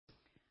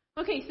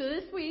Okay, so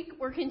this week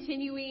we're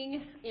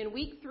continuing in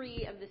week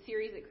 3 of the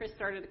series that Chris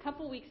started a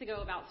couple weeks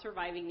ago about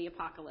surviving the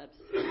apocalypse.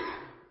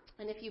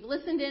 And if you've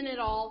listened in at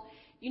all,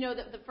 you know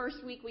that the first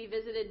week we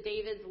visited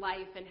David's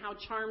life and how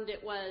charmed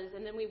it was,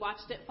 and then we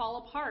watched it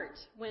fall apart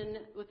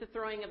with the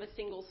throwing of a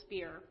single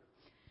spear.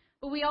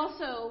 But we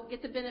also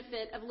get the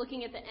benefit of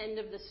looking at the end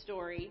of the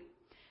story,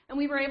 and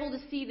we were able to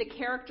see the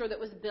character that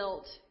was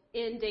built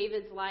in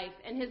David's life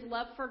and his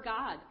love for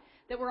God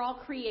that were all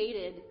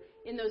created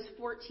in those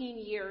 14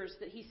 years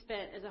that he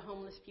spent as a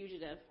homeless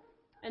fugitive.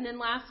 And then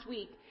last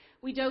week,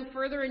 we dove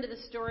further into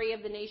the story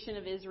of the nation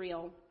of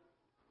Israel.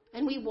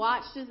 And we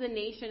watched as the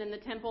nation and the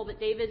temple that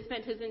David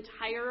spent his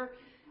entire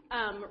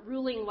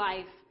ruling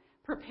life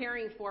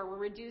preparing for were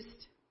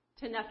reduced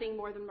to nothing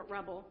more than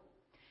rubble.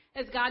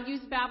 As God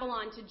used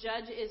Babylon to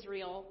judge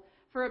Israel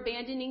for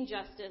abandoning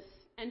justice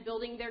and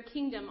building their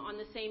kingdom on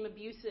the same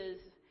abuses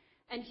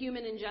and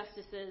human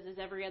injustices as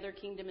every other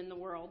kingdom in the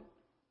world.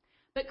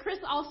 But Chris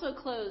also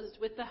closed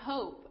with the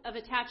hope of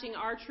attaching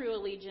our true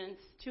allegiance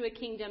to a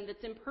kingdom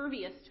that's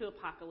impervious to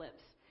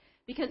apocalypse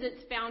because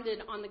it's founded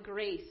on the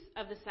grace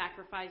of the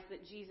sacrifice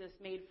that Jesus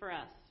made for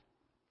us.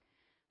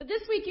 But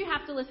this week you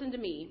have to listen to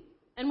me.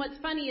 And what's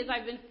funny is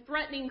I've been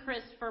threatening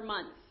Chris for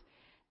months.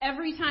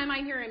 Every time I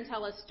hear him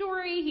tell a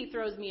story, he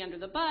throws me under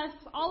the bus,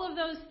 all of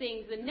those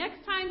things. The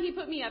next time he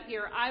put me up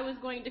here, I was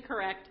going to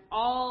correct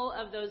all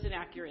of those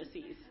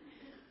inaccuracies.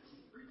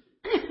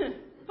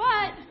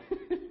 But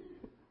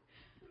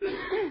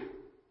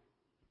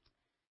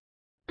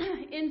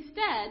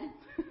instead,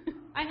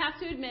 I have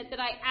to admit that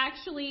I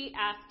actually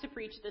asked to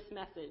preach this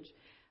message,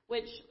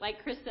 which,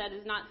 like Chris said,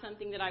 is not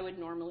something that I would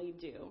normally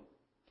do.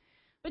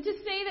 But to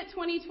say that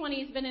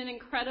 2020 has been an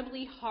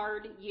incredibly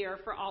hard year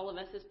for all of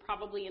us is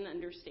probably an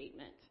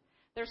understatement.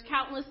 There's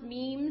countless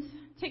memes,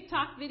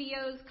 TikTok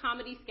videos,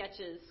 comedy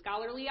sketches,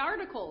 scholarly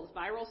articles,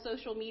 viral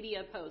social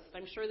media posts.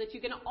 I'm sure that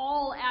you can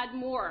all add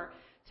more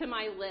to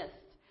my list.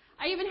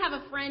 I even have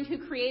a friend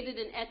who created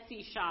an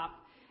Etsy shop.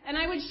 And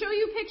I would show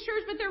you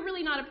pictures, but they're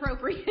really not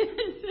appropriate.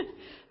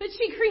 But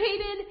she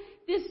created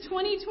this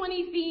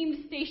 2020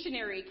 themed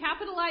stationery,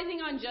 capitalizing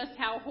on just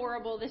how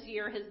horrible this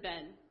year has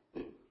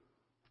been.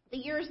 The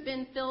year's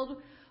been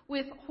filled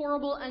with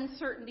horrible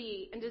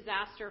uncertainty and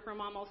disaster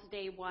from almost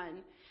day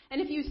one.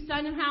 And if you've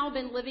somehow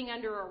been living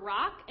under a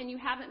rock and you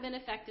haven't been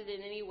affected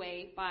in any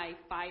way by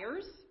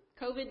fires,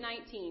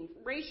 COVID-19,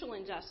 racial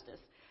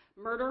injustice,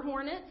 murder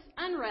hornets,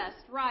 unrest,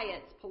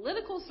 riots,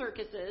 political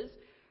circuses,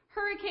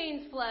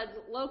 hurricanes, floods,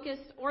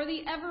 locusts, or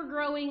the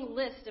ever-growing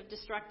list of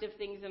destructive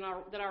things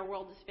that our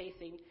world is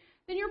facing,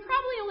 then you're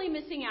probably only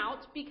missing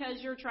out because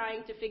you're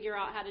trying to figure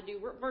out how to do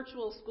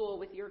virtual school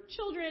with your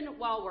children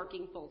while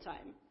working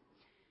full-time.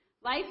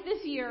 Life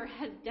this year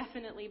has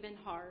definitely been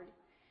hard,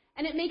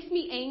 and it makes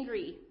me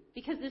angry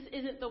because this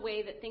isn't the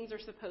way that things are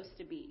supposed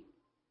to be.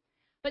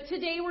 But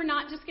today we're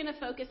not just going to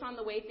focus on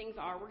the way things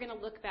are. We're going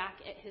to look back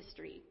at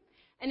history.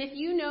 And if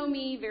you know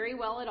me very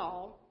well at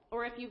all,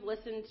 or if you've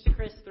listened to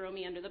Chris throw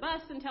me under the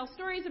bus and tell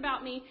stories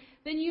about me,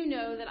 then you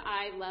know that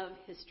I love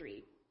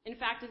history. In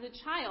fact, as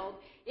a child,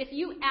 if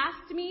you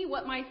asked me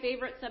what my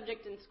favorite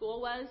subject in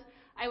school was,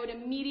 I would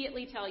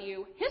immediately tell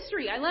you,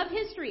 history. I love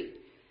history.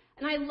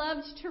 And I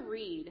loved to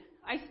read.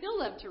 I still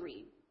love to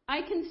read.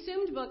 I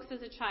consumed books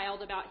as a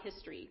child about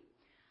history.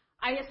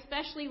 I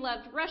especially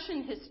loved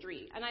Russian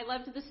history, and I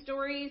loved the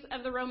stories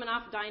of the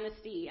Romanov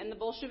dynasty and the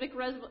Bolshevik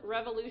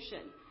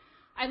Revolution.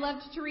 I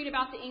loved to read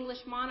about the English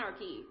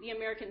monarchy, the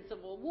American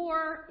Civil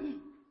War,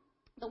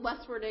 the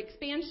westward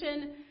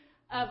expansion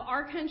of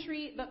our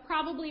country, but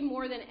probably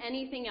more than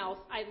anything else,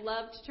 I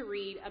loved to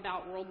read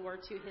about World War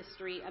II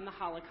history and the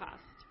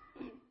Holocaust.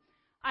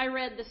 I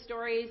read the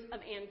stories of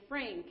Anne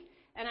Frank,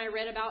 and I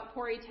read about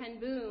Corrie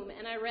ten Boom,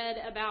 and I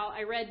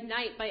read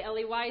Night by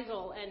Elie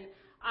Wiesel, and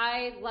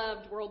I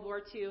loved World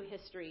War II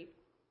history.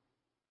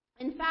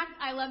 In fact,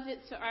 I love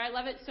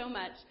it so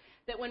much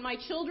that when my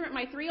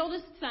 3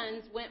 oldest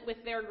sons went with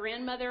their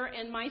grandmother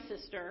and my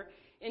sister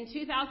in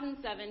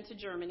 2007 to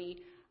Germany,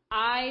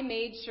 I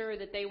made sure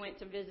that they went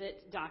to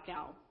visit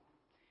Dachau.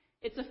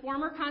 It's a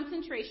former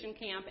concentration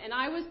camp, and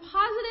I was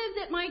positive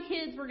that my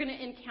kids were going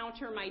to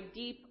encounter my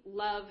deep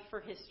love for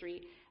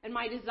history and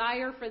my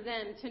desire for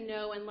them to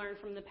know and learn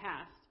from the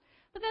past.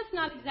 But that's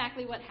not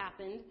exactly what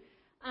happened.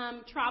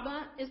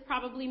 Trauma is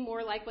probably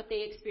more like what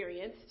they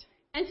experienced.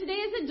 And today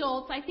as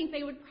adults, I think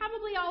they would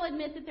probably all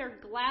admit that they're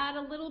glad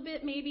a little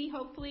bit, maybe,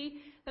 hopefully,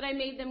 that I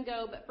made them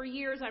go. But for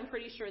years, I'm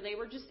pretty sure they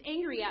were just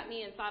angry at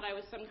me and thought I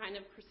was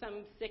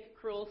some sick,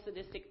 cruel,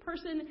 sadistic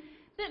person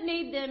that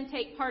made them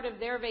take part of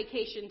their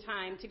vacation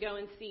time to go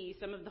and see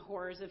some of the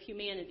horrors of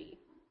humanity.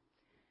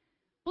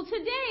 Well,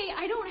 today,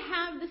 I don't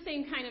have the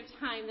same kind of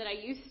time that I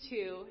used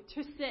to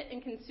sit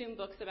and consume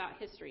books about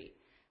history.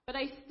 But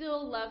I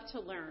still love to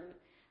learn.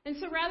 And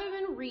so rather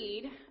than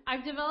read,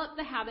 I've developed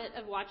the habit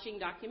of watching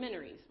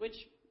documentaries, which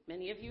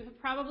many of you have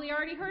probably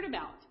already heard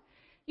about.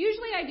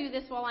 Usually I do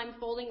this while I'm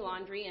folding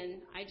laundry,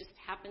 and I just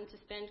happen to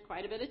spend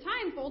quite a bit of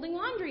time folding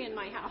laundry in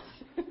my house.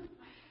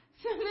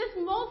 So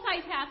this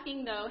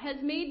multitasking, though, has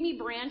made me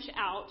branch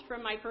out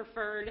from my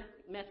preferred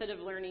method of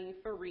learning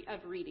of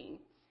reading.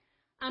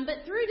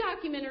 But through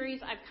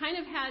documentaries, I've kind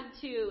of had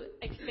to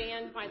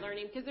expand my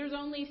learning because there's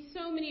only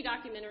so many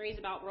documentaries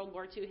about World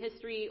War II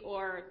history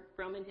or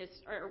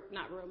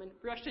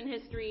Russian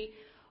history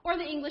or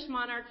the English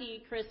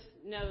monarchy. Chris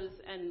knows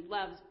and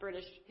loves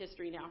British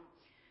history now.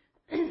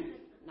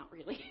 Not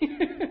really.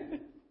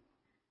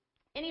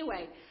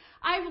 Anyway,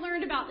 I've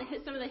learned about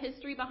some of the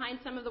history behind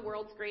some of the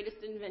world's greatest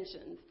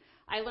inventions.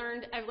 I've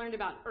learned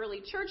about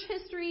early church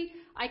history.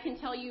 I can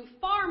tell you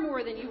far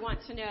more than you want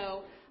to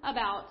know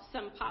about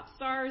some pop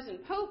stars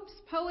and popes,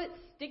 poets,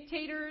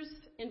 dictators,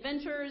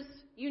 inventors,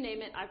 you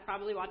name it. I've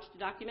probably watched a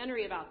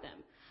documentary about them.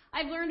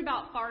 I've learned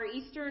about Far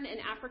Eastern and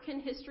African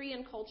history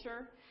and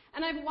culture,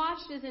 and I've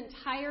watched as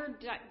entire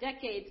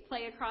decades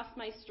play across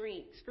my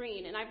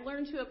screen, and I've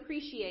learned to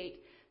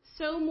appreciate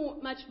so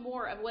much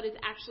more of what is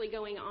actually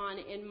going on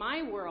in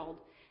my world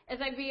as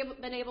I've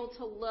been able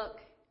to look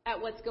at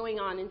what's going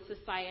on in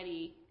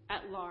society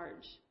at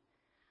large.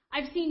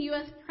 I've seen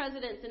U.S.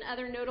 presidents and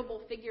other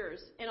notable figures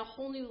in a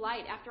whole new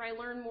light after I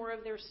learned more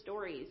of their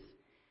stories.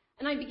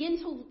 And I begin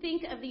to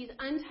think of these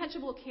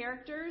untouchable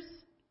characters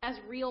as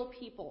real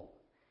people.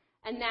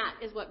 And that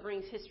is what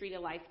brings history to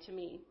life to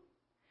me.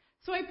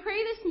 So I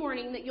pray this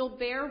morning that you'll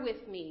bear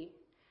with me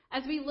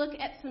as we look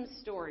at some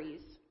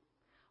stories.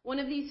 One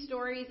of these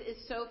stories is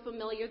so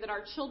familiar that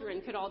our children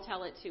could all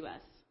tell it to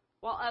us,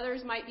 while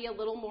others might be a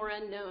little more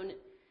unknown.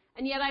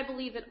 And yet I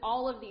believe that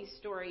all of these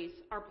stories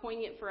are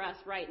poignant for us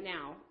right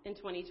now in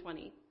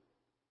 2020.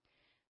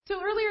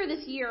 So earlier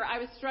this year, I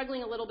was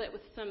struggling a little bit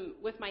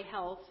with my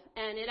health,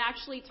 and it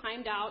actually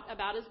timed out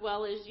about as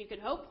well as you could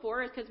hope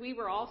for because we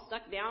were all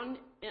stuck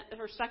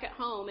at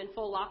home in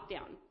full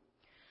lockdown.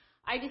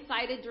 I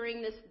decided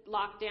during this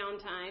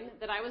lockdown time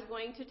that I was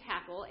going to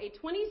tackle a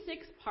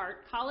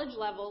 26-part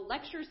college-level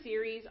lecture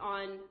series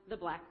on the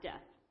Black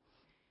Death.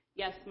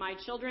 Yes, my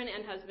children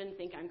and husband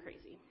think I'm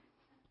crazy.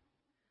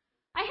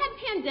 I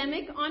had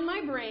pandemic on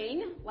my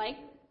brain, like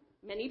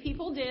many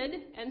people did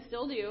and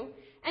still do,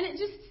 and it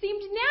just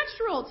seemed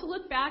natural to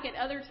look back at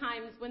other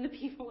times when the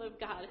people of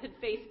God had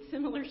faced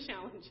similar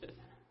challenges.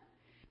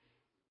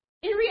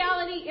 In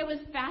reality, it was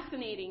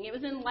fascinating, it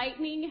was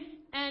enlightening,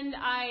 and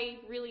I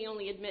really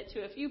only admit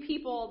to a few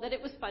people that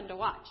it was fun to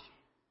watch.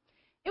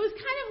 It was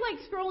kind of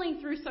like scrolling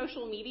through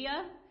social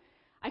media.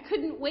 I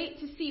couldn't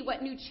wait to see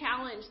what new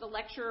challenge the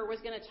lecturer was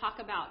going to talk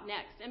about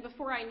next, and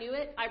before I knew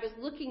it, I was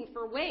looking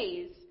for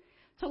ways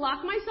to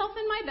lock myself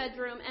in my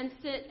bedroom and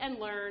sit and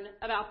learn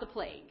about the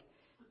plague,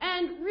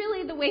 and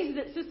really the ways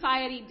that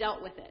society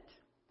dealt with it.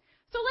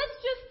 So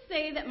let's just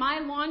say that my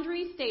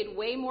laundry stayed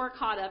way more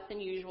caught up than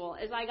usual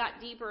as I got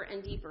deeper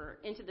and deeper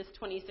into this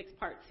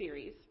 26-part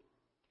series.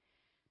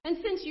 And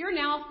since you're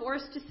now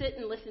forced to sit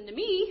and listen to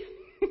me,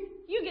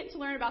 you get to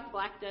learn about the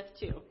Black Death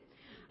too.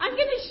 I'm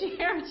going to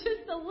share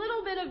just a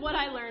little bit of what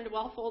I learned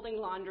while folding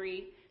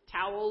laundry,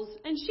 towels,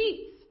 and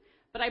sheets.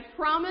 But I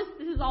promise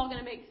this is all going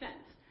to make sense.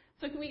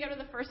 So can we go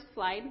to the first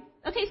slide?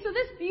 Okay, so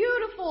this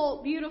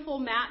beautiful, beautiful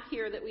map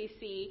here that we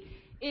see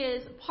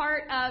is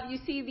part of, you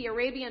see the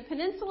Arabian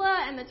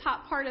Peninsula and the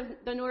top part of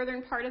the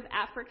northern part of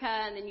Africa,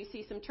 and then you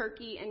see some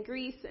Turkey and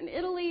Greece and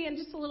Italy and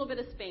just a little bit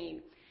of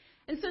Spain.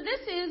 And so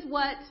this is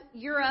what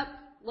Europe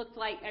looked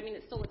like. I mean,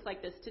 it still looks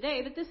like this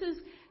today, but this is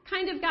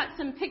kind of got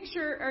some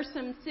picture or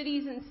some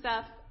cities and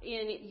stuff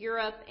in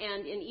Europe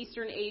and in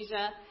Eastern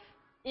Asia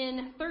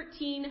in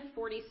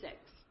 1346.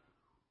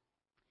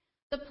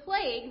 The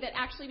plague that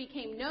actually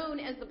became known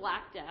as the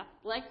Black Death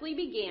likely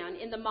began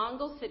in the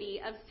Mongol city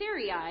of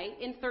Sarai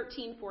in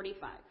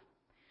 1345.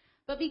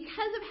 But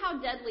because of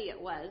how deadly it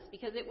was,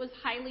 because it was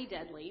highly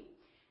deadly,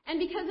 and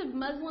because of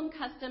Muslim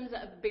customs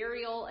of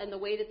burial and the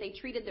way that they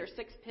treated their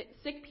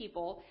sick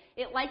people,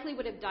 it likely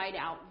would have died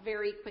out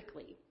very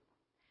quickly.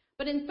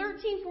 But in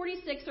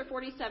 1346 or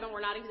 47,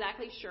 we're not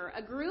exactly sure,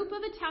 a group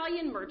of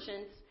Italian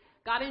merchants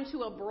got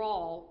into a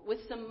brawl with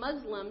some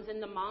Muslims in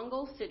the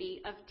Mongol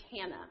city of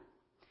Tana.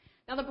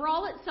 Now, the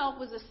brawl itself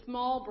was a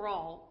small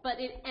brawl, but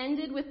it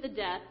ended with the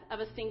death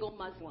of a single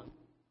Muslim.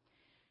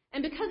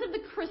 And because of the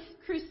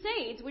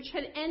Crusades, which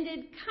had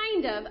ended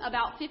kind of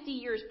about 50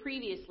 years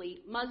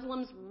previously,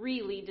 Muslims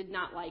really did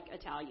not like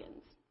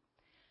Italians.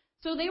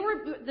 So the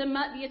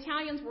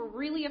Italians were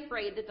really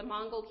afraid that the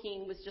Mongol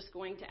king was just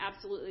going to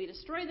absolutely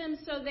destroy them,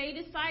 so they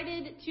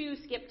decided to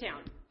skip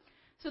town.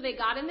 So they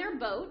got in their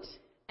boat,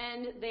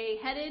 and they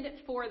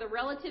headed for the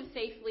relative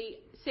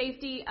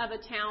safety of a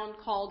town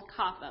called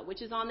Kaffa,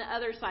 which is on the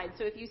other side.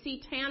 So if you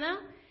see Tana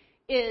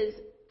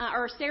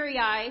or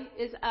Sarai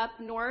is up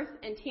north,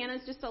 and Tana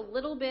is just a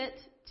little bit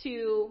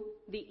to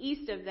the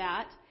east of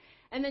that.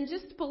 And then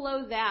just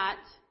below that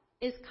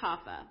is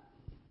Kaffa.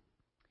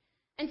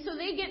 And so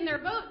they get in their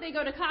boat, they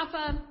go to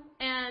Kaffa,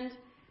 and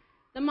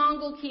the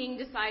Mongol king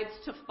decides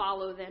to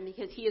follow them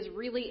because he is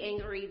really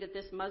angry that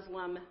this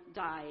Muslim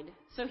died.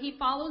 So he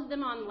follows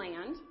them on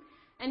land.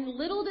 And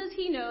little does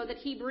he know that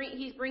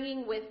he's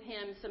bringing with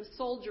him some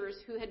soldiers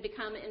who had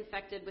become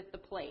infected with the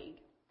plague.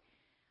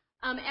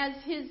 As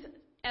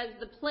as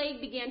the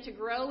plague began to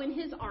grow in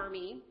his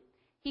army,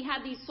 he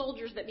had these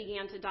soldiers that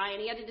began to die,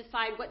 and he had to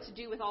decide what to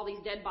do with all these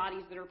dead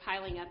bodies that are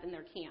piling up in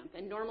their camp.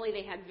 And normally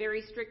they had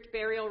very strict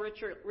burial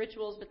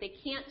rituals, but they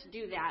can't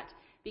do that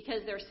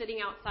because they're sitting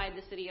outside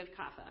the city of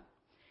Kaffa.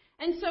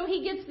 And so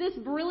he gets this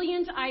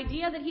brilliant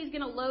idea that he's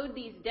going to load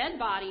these dead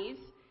bodies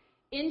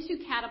into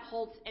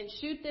catapults and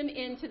shoot them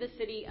into the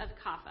city of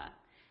Kaffa.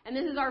 And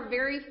this is our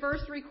very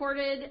first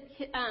recorded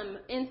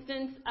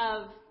instance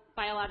of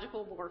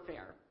biological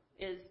warfare,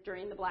 is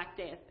during the Black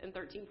Death in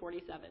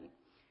 1347.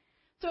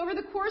 So over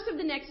the course of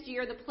the next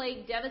year, the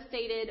plague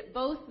devastated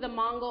both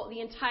the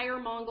entire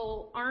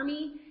Mongol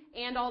army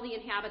and all the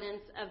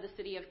inhabitants of the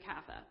city of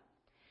Kaffa.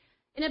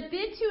 In a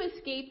bid to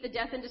escape the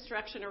death and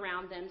destruction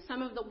around them,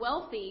 some of the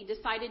wealthy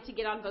decided to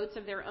get on boats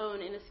of their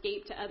own and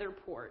escape to other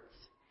ports.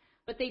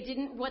 But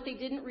what they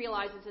didn't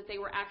realize is that they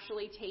were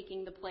actually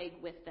taking the plague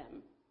with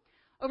them.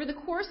 Over the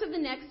course of the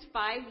next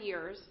 5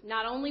 years,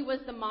 not only was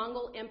the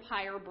Mongol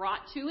Empire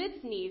brought to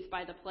its knees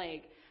by the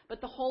plague,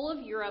 but the whole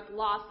of Europe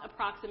lost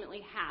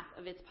approximately half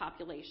of its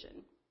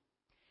population.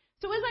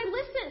 So as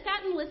I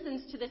sat and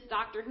listened to this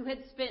doctor who had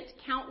spent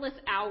countless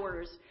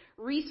hours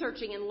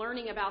researching and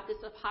learning about this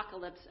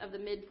apocalypse of the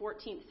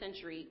mid-14th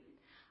century,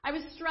 I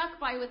was struck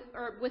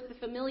with the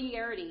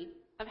familiarity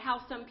of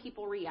how some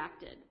people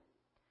reacted.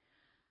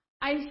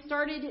 I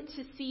started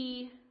to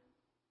see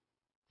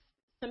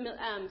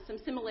some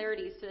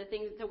similarities to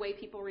the way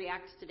people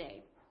react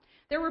today.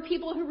 There were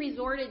people who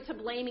resorted to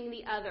blaming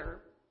the other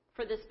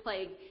for this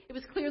plague. It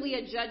was clearly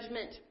a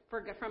judgment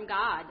from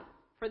God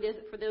for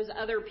those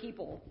other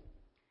people.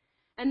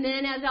 And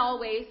then, as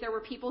always, there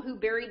were people who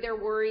buried their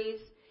worries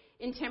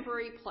in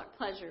temporary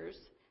pleasures.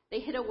 They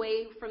hid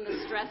away from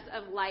the stress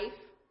of life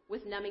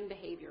with numbing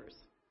behaviors.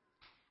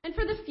 And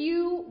for the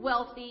few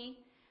wealthy,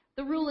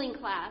 the ruling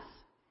class,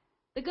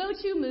 the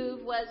go-to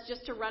move was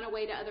just to run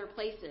away to other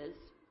places,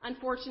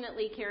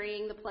 unfortunately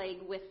carrying the plague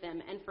with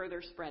them and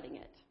further spreading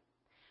it.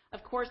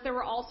 Of course, there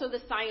were also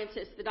the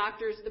scientists, the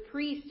doctors, the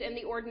priests, and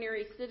the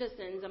ordinary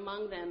citizens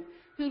among them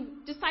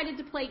who decided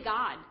to play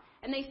God,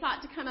 and they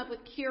sought to come up with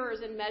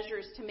cures and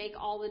measures to make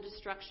all the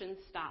destruction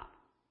stop.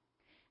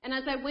 And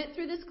as I went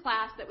through this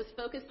class that was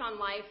focused on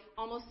life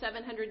almost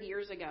 700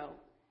 years ago,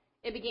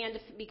 it began to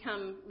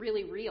become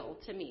really real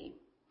to me.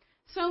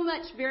 So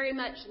much, very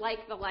much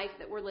like the life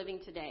that we're living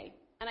today.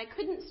 And I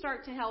couldn't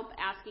start to help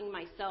asking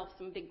myself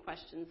some big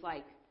questions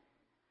like,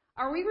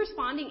 are we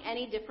responding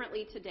any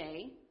differently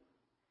today?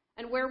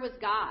 And where was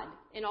God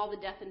in all the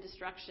death and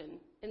destruction,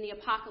 in the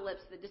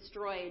apocalypse that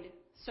destroyed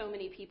so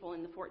many people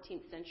in the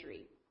 14th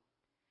century?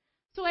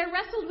 So I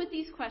wrestled with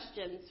these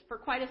questions for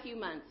quite a few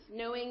months,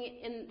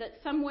 knowing that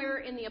somewhere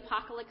in the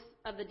apocalypse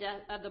of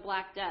the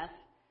Black Death,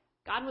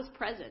 God was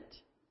present,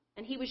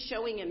 and he was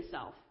showing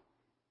himself,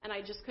 and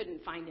I just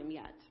couldn't find him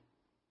yet.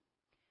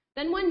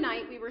 Then one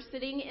night, we were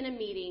sitting in a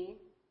meeting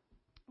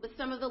with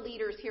some of the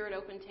leaders here at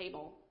Open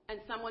Table, and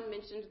someone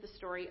mentioned the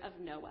story of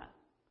Noah.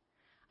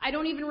 I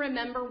don't even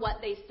remember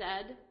what they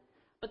said,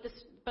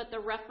 but the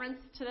reference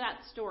to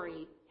that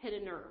story hit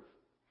a nerve.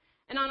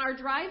 And on our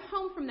drive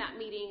home from that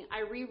meeting,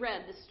 I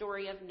reread the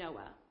story of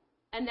Noah.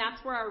 And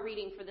that's where our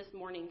reading for this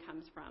morning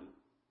comes from.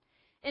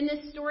 In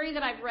this story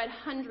that I've read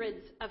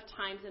hundreds of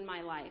times in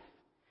my life,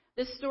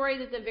 this story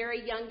that the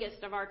very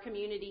youngest of our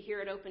community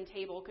here at Open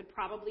Table could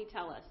probably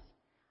tell us,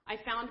 I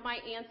found my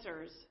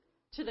answers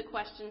to the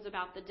questions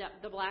about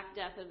the Black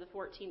Death of the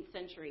 14th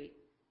century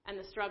and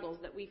the struggles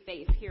that we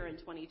face here in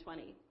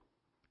 2020.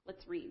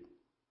 Let's read.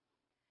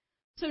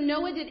 So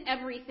Noah did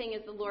everything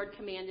as the Lord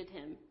commanded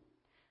him.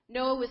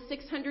 Noah was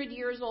 600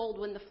 years old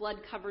when the flood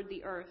covered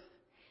the earth.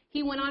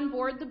 He went on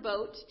board the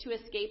boat to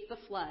escape the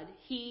flood,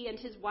 he and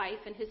his wife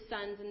and his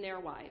sons and their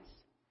wives.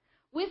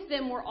 With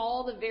them were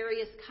all the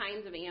various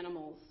kinds of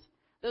animals,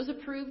 those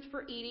approved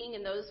for eating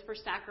and those for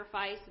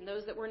sacrifice and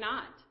those that were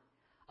not,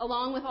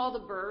 along with all the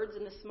birds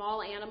and the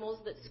small animals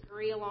that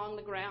scurry along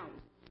the ground.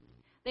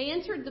 They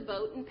entered the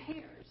boat in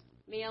pairs,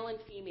 male and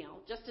female,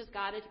 just as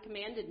God had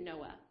commanded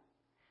Noah.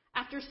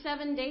 After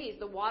 7 days,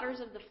 the waters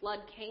of the flood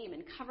came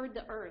and covered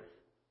the earth.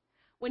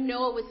 When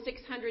Noah was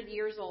 600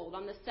 years old,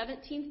 on the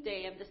 17th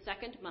day of the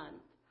second month,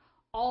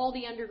 all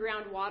the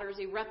underground waters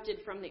erupted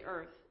from the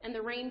earth, and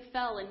the rain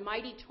fell in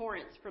mighty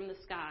torrents from the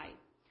sky.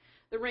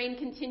 The rain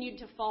continued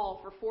to fall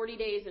for 40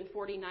 days and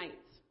 40 nights.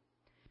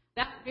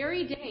 That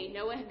very day,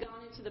 Noah had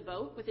gone into the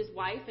boat with his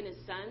wife and his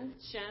sons,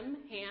 Shem,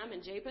 Ham,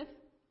 and Japheth,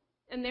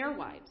 and their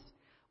wives.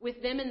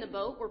 With them in the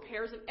boat were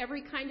pairs of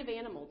every kind of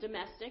animal,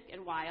 domestic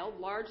and wild,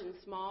 large and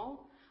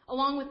small,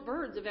 along with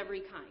birds of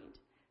every kind.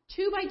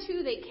 2 by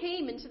 2 they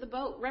came into the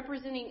boat,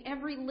 representing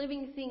every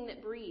living thing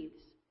that breathes.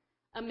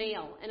 A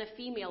male and a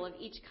female of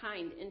each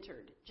kind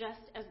entered,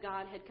 just as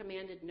God had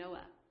commanded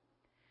Noah.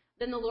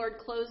 Then the Lord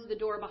closed the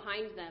door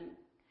behind them.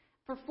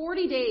 For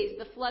 40 days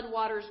the flood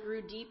waters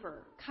grew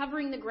deeper,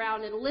 covering the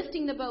ground and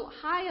lifting the boat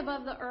high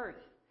above the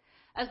earth.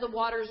 As the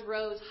waters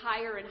rose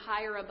higher and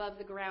higher above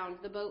the ground,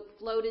 the boat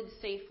floated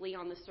safely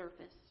on the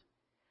surface.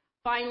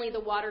 Finally, the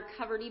water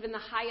covered even the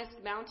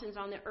highest mountains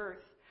on the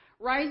earth,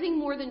 rising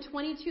more than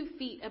 22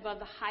 feet above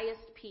the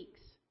highest peaks.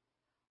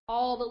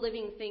 All the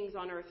living things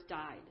on earth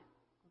died.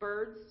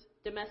 Birds,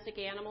 domestic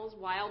animals,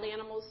 wild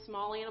animals,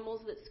 small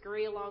animals that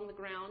scurry along the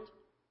ground,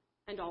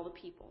 and all the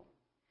people.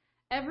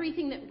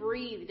 Everything that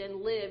breathed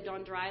and lived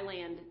on dry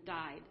land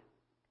died.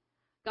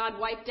 God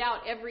wiped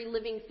out every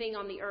living thing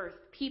on the earth,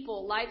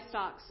 people,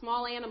 livestock,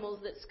 small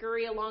animals that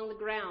scurry along the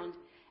ground,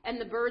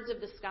 and the birds of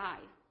the sky.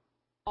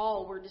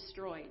 All were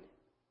destroyed.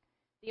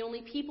 The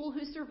only people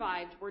who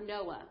survived were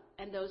Noah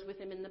and those with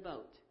him in the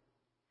boat.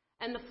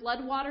 And the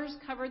flood waters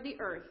covered the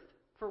earth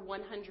for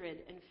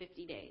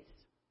 150 days.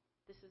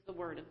 This is the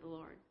word of the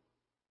Lord.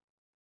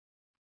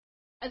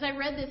 As I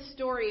read this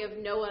story of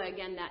Noah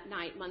again that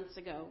night months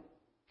ago,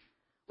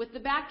 with the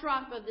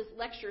backdrop of this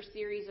lecture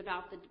series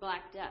about the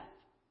Black Death,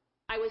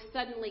 I was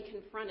suddenly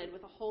confronted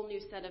with a whole new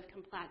set of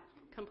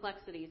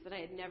complexities that I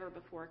had never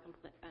before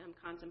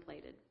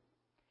contemplated.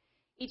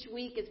 Each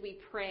week as we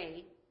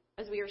pray,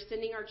 as we are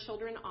sending our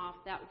children off,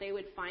 that they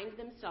would find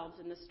themselves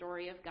in the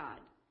story of God.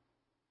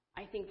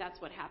 I think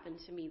that's what happened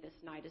to me this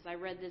night as I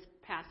read this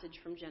passage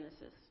from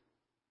Genesis.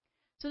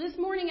 So this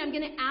morning I'm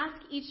going to ask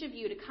each of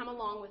you to come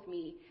along with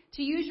me,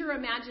 to use your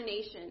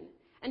imagination,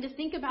 and to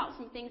think about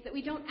some things that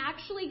we don't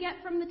actually get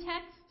from the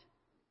text,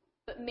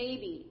 but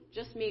maybe,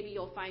 just maybe,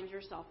 you'll find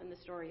yourself in the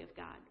story of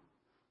God.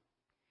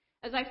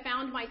 As I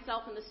found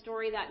myself in the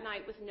story that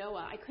night with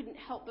Noah, I couldn't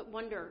help but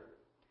wonder,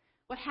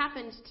 what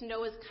happened to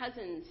Noah's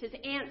cousins, his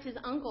aunts, his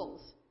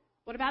uncles?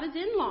 What about his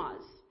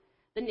in-laws?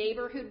 The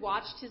neighbor who'd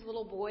watched his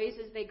little boys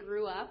as they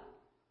grew up?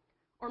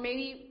 Or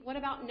maybe, what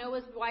about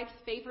Noah's wife's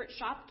favorite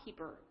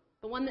shopkeeper,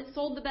 the one that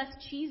sold the best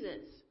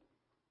cheeses?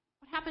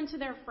 What happened to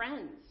their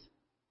friends?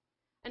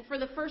 And for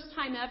the first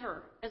time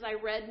ever, as I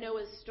read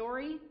Noah's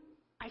story,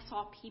 I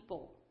saw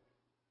people.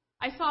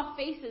 I saw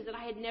faces that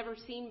I had never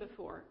seen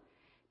before.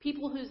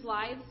 People whose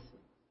lives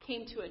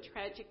came to a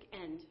tragic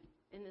end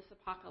in this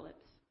apocalypse.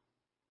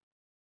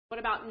 What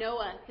about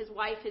Noah, his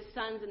wife, his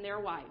sons, and their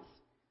wives?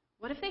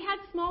 What if they had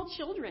small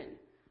children?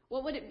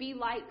 What would it be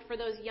like for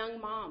those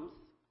young moms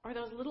or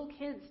those little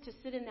kids to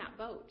sit in that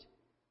boat?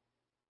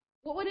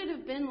 What would it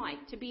have been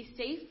like to be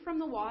safe from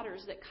the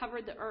waters that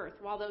covered the earth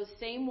while those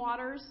same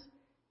waters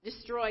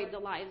destroyed the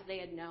lives they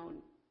had known?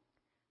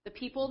 The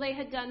people they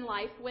had done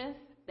life with,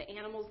 the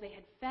animals they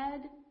had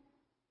fed,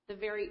 the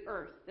very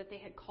earth that they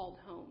had called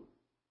home.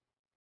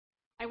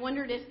 I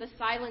wondered if the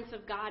silence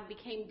of God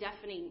became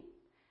deafening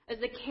as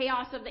the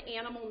chaos of the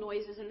animal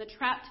noises and the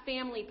trapped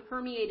family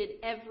permeated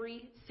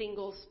every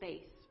single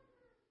space.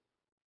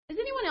 Is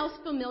anyone else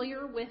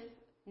familiar with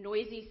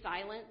noisy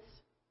silence?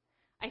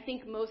 I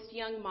think most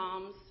young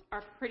moms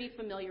are pretty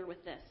familiar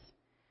with this.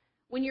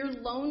 When you're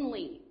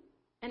lonely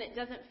and it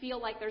doesn't feel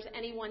like there's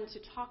anyone to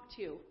talk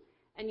to,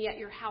 and yet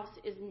your house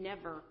is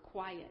never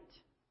quiet.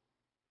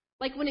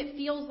 Like when it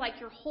feels like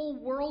your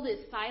whole world is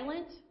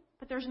silent,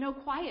 but there's no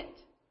quiet.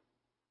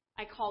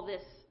 I call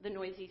this the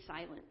noisy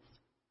silence.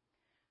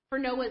 For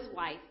Noah's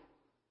wife,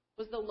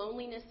 was the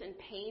loneliness and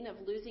pain of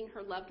losing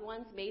her loved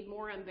ones made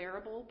more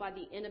unbearable by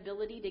the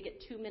inability to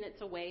get 2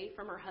 minutes away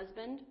from her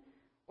husband,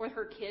 or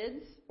her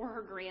kids, or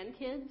her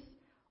grandkids,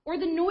 or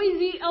the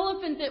noisy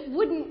elephant that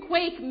wouldn't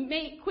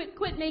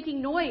quit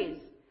making noise?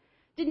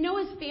 Did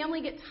Noah's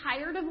family get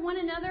tired of one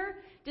another?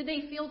 Did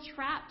they feel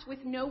trapped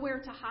with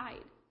nowhere to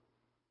hide?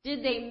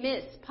 Did they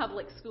miss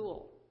public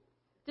school?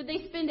 Did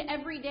they spend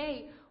every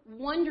day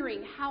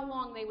wondering how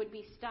long they would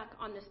be stuck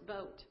on this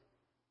boat,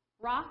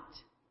 rocked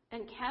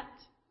and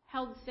kept,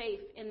 held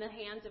safe in the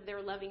hands of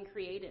their loving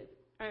creative,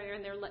 or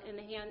in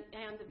the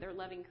hands of their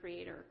loving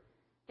Creator?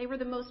 They were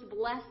the most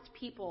blessed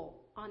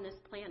people on this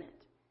planet.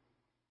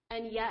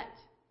 And yet,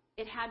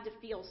 it had to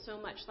feel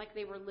so much like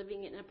they were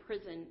living in a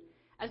prison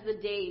as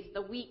the days,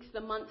 the weeks,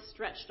 the months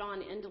stretched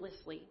on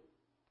endlessly.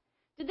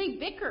 Did they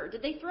bicker?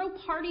 Did they throw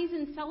parties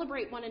and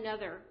celebrate one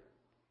another?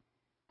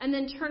 And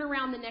then turn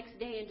around the next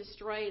day and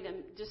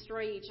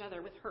destroy each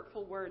other with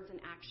hurtful words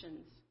and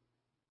actions?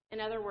 In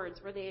other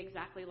words, were they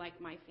exactly like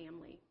my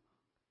family?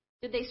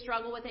 Did they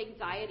struggle with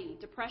anxiety,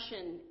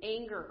 depression,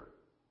 anger?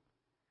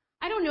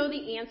 I don't know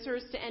the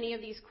answers to any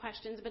of these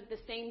questions, but at the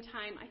same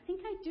time, I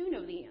think I do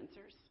know the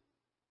answers.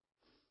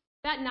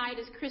 That night,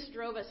 as Chris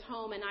drove us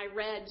home and I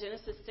read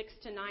Genesis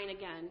 6-9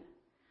 again,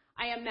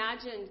 I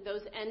imagined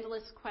those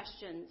endless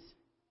questions,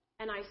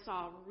 and I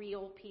saw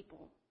real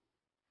people.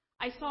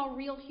 I saw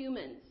real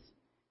humans.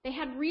 They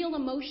had real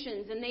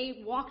emotions, and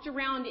they walked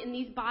around in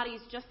these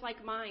bodies just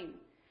like mine.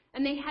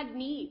 And they had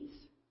needs,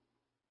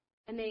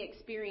 and they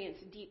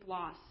experienced deep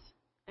loss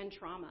and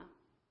trauma.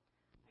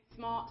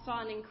 I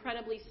saw an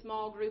incredibly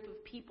small group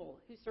of people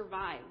who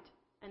survived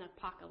an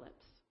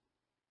apocalypse.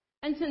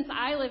 And since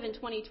I live in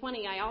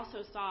 2020, I also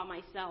saw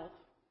myself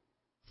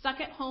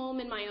stuck at home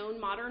in my own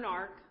modern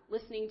ark,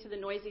 listening to the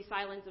noisy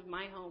silence of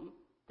my home,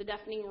 the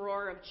deafening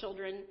roar of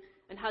children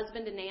and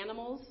husband and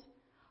animals,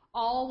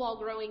 all while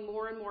growing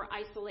more and more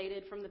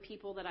isolated from the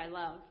people that I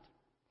loved.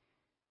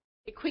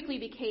 It quickly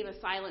became a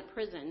silent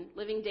prison,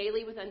 living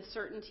daily with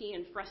uncertainty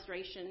and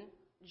frustration,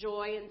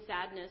 joy and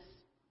sadness,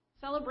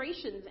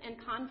 celebrations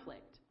and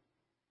conflict.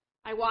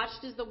 I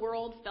watched as the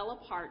world fell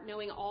apart,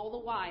 knowing all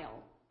the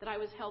while that I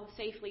was held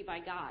safely by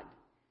God,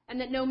 and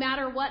that no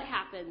matter what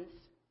happens,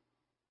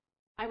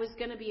 I was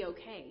going to be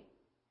okay.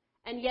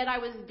 And yet I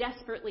was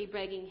desperately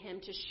begging him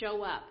to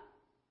show up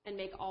and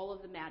make all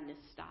of the madness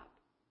stop.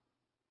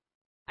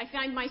 I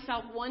find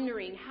myself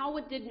wondering, how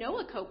did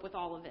Noah cope with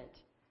all of it?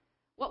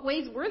 What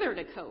ways were there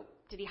to cope?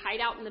 Did he hide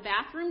out in the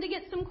bathroom to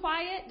get some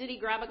quiet? Did he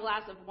grab a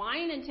glass of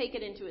wine and take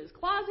it into his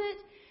closet?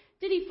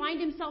 Did he find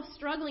himself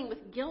struggling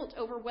with guilt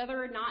over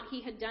whether or not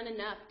he had done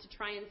enough to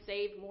try and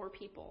save more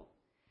people?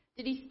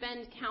 Did he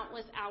spend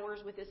countless hours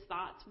with his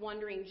thoughts,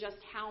 wondering just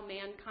how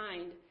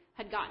mankind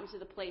had gotten to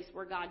the place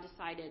where God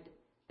decided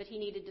that he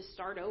needed to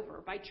start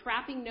over by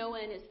trapping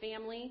Noah and his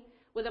family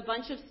with a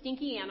bunch of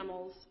stinky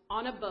animals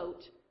on a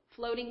boat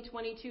floating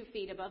 22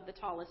 feet above the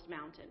tallest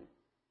mountain?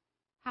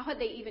 How had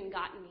they even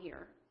gotten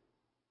here?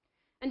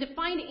 And to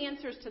find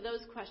answers to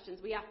those questions,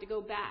 we have to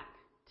go back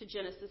to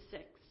Genesis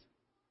 6.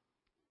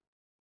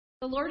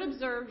 The Lord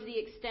observed the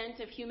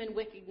extent of human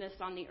wickedness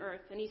on the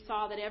earth, and he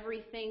saw that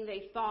everything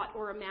they thought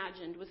or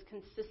imagined was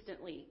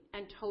consistently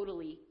and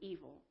totally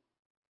evil.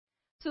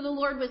 So the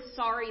Lord was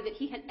sorry that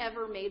he had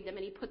ever made them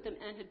and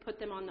had put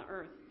them on the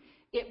earth.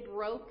 It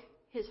broke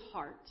his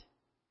heart.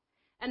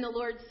 And the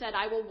Lord said,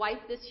 I will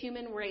wipe this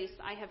human race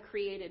I have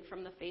created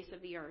from the face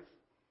of the earth.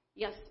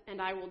 Yes,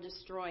 and I will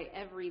destroy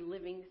every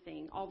living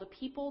thing, all the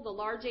people, the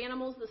large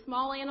animals, the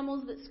small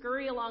animals that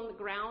scurry along the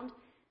ground,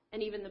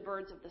 and even the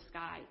birds of the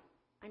sky.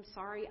 I'm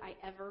sorry I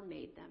ever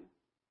made them.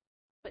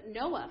 But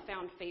Noah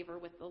found favor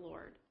with the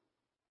Lord.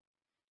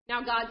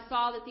 Now God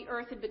saw that the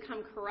earth had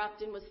become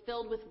corrupt and was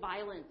filled with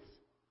violence.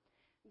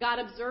 God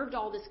observed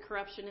all this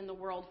corruption in the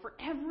world, for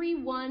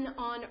everyone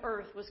on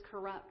earth was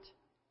corrupt.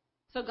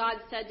 So God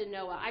said to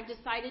Noah, I've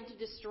decided to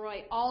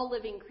destroy all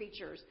living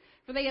creatures,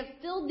 for they have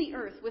filled the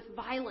earth with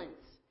violence.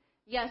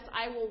 Yes,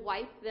 I will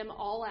wipe them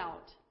all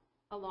out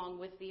along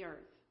with the earth.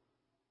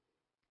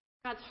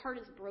 God's heart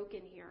is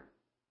broken here.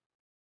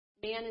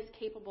 Man is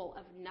capable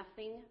of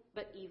nothing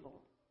but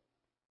evil.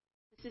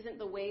 This isn't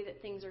the way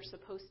that things are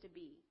supposed to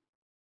be.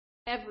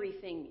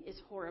 Everything is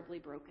horribly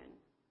broken.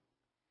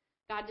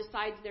 God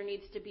decides there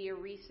needs to be a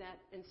reset,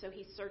 and so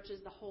he searches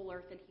the whole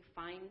earth and he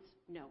finds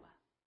Noah.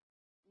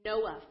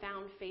 Noah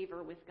found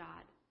favor with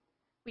God.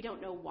 We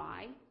don't know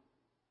why,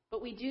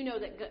 but we do know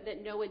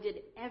that Noah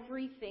did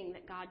everything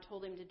that God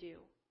told him to do.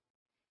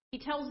 He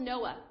tells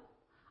Noah,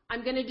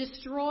 I'm going to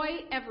destroy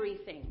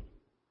everything.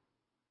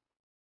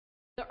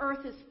 The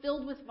earth is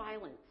filled with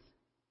violence,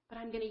 but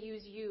I'm going to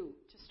use you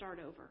to start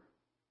over.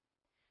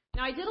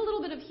 Now, I did a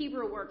little bit of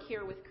Hebrew work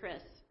here with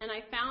Chris, and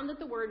I found that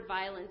the word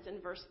violence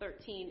in verse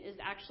 13 is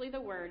actually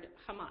the word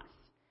Hamas.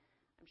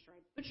 I'm sure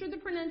I butchered the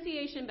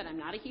pronunciation, but I'm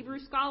not a Hebrew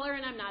scholar,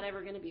 and I'm not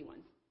ever going to be one.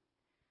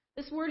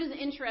 This word is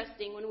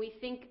interesting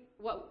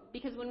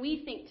because when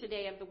we think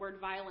today of the word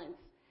violence,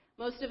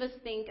 most of us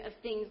think of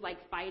things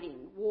like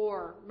fighting,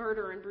 war,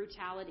 murder, and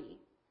brutality.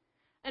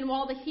 And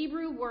while the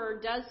Hebrew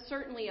word does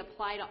certainly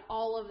apply to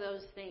all of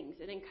those things,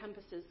 it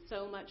encompasses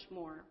so much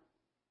more.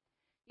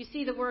 You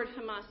see, the word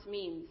Hamas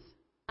means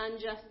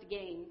unjust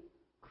gain,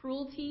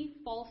 cruelty,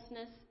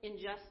 falseness,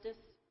 injustice,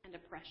 and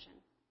oppression.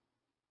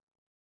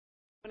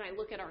 When I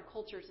look at our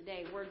culture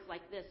today, words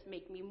like this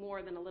make me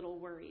more than a little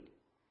worried,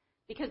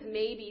 because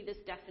maybe this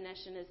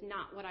definition is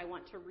not what I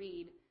want to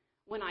read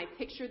when I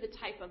picture the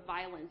type of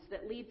violence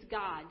that leads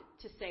God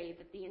to say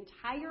that the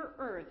entire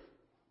earth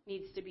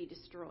needs to be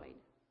destroyed.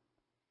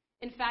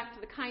 In fact,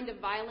 the kind of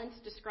violence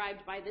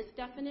described by this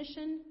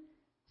definition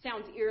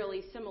sounds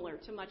eerily similar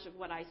to much of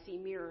what I see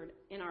mirrored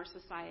in our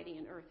society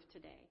and earth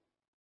today.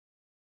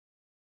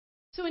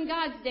 So in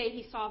God's day,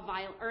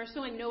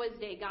 in Noah's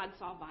day, God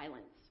saw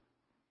violence.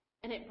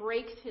 And it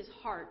breaks his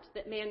heart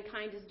that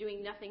mankind is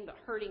doing nothing but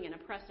hurting and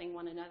oppressing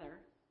one another.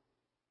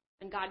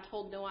 And God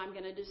told Noah, I'm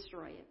going to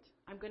destroy it.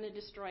 I'm going to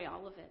destroy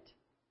all of it.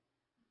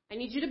 I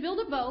need you to build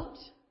a boat.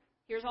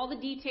 Here's all the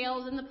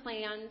details and the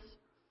plans.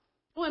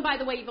 Oh, and by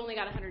the way, you've only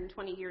got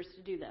 120 years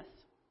to do this.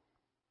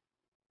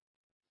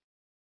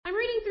 I'm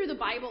reading through the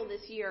Bible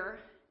this year,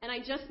 and I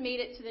just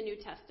made it to the New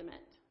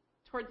Testament.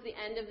 Towards the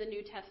end of the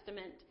New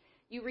Testament,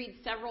 you read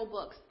several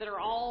books that are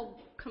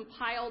all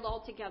compiled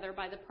all together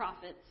by the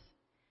prophets,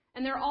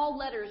 and they're all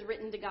letters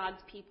written to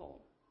God's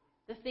people.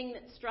 The thing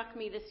that struck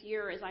me this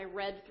year as I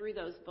read through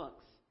those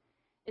books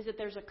is that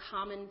there's a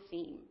common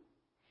theme.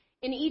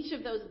 In each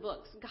of those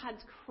books,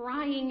 God's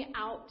crying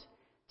out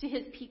to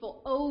his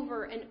people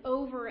over and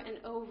over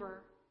and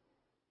over.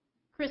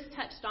 Chris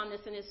touched on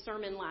this in his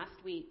sermon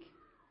last week.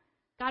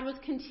 God was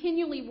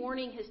continually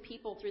warning his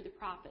people through the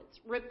prophets.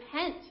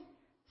 Repent.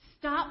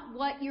 Stop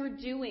what you're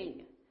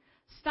doing.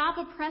 Stop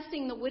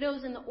oppressing the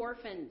widows and the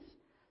orphans.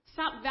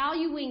 Stop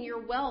valuing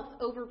your wealth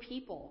over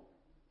people.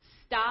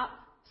 Stop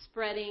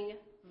spreading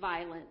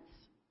violence.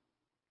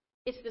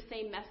 It's the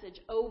same message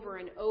over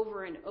and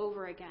over and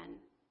over again.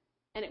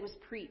 And it was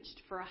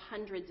preached for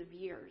hundreds of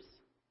years.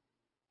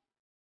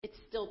 It's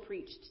still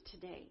preached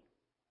today.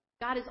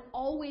 God is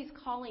always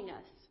calling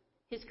us,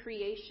 his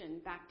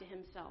creation, back to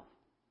himself.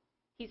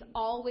 He's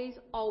always,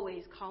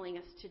 always calling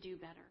us to do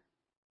better.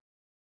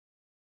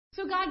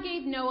 So God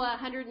gave Noah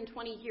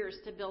 120 years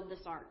to build this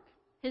ark.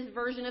 his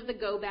version of the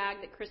go bag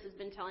that Chris has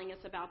been telling us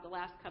about the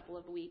last couple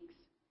of weeks.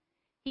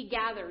 He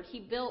gathered, he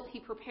built, he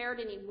prepared,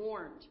 and he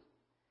warned.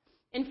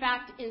 In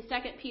fact, in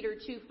 2 Peter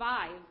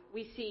 2:5,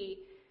 we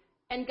see,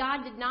 "And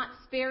God did not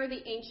spare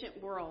the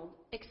ancient world,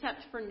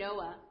 except for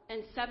Noah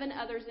and 7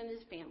 others in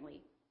his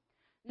family.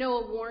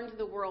 Noah warned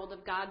the world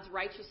of God's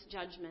righteous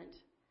judgment.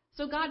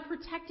 So God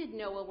protected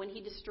Noah when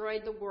he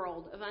destroyed the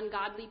world of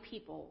ungodly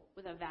people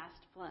with a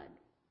vast flood."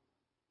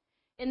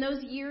 In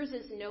those years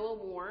as Noah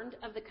warned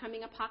of the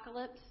coming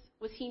apocalypse,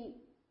 was he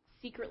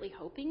secretly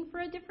hoping for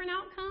a different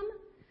outcome?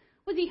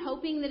 Was he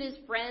hoping that his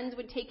friends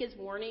would take his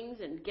warnings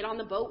and get on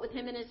the boat with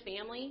him and his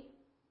family?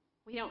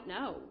 We don't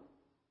know.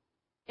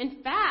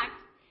 In fact,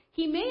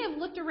 he may have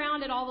looked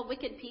around at all the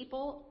wicked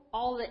people,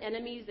 all the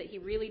enemies that he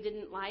really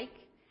didn't like,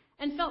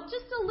 and felt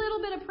just a little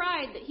bit of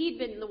pride that he'd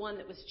been the one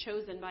that was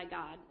chosen by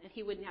God, and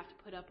he wouldn't have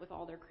to put up with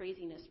all their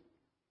craziness.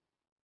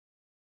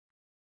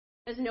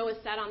 As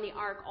Noah sat on the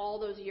ark all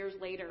those years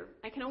later,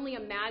 I can only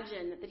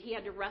imagine that he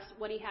had to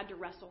what he had to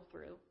wrestle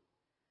through,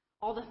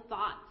 all the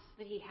thoughts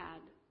that he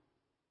had,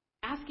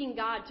 asking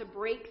God to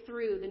break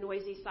through the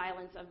noisy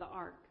silence of the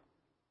ark.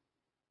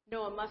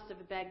 Noah must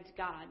have begged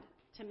God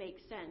to make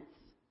sense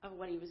of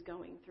what he was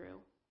going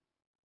through.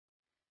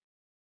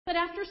 But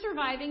after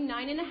surviving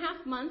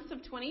 9.5 months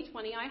of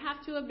 2020, I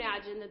have to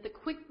imagine that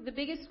the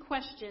biggest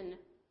question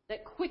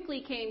that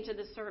quickly came to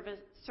the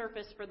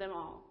surface for them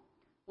all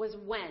was,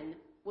 when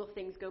will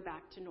things go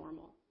back to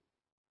normal?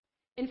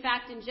 In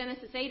fact, in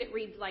Genesis 8, it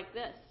reads like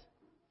this: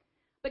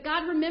 "But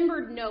God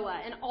remembered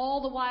Noah and all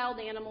the wild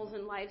animals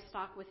and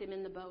livestock with him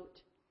in the boat.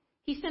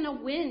 He sent a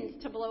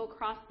wind to blow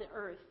across the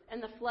earth,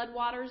 and the flood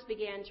waters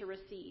began to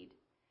recede.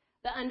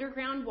 The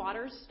underground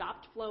waters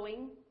stopped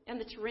flowing, and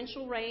the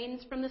torrential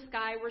rains from the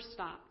sky were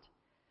stopped.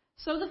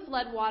 So the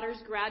flood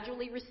waters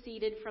gradually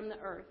receded from the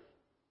earth.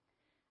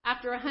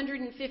 After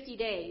 150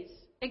 days,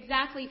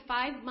 exactly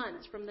 5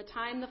 months from the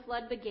time the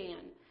flood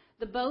began,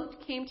 the boat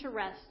came to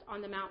rest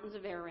on the mountains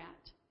of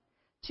Ararat.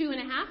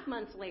 2.5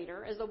 months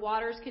later, as the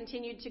waters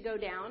continued to go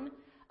down,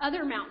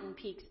 other mountain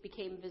peaks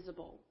became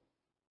visible.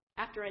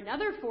 After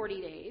another 40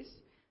 days,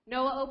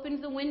 Noah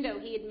opened the window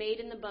he had made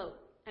in the boat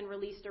and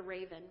released a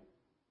raven.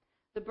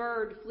 The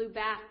bird flew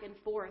back and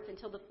forth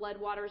until the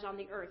floodwaters on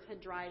the earth had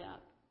dried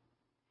up.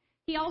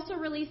 He also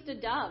released a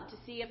dove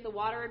to see if the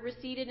water had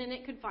receded and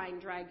it could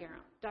find dry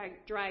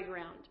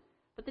ground.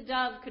 But the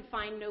dove could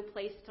find no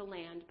place to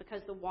land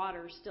because the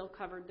water still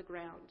covered the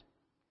ground.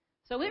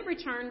 So it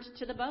returned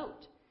to the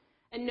boat,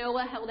 and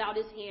Noah held out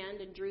his hand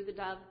and drew the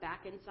dove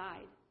back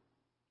inside.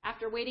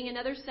 After waiting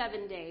another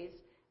 7 days,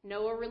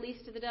 Noah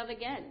released the dove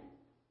again.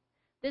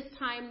 This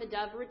time the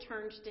dove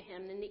returned to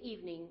him in the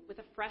evening with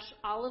a fresh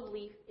olive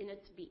leaf in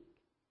its beak.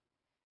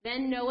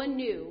 Then Noah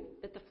knew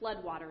that the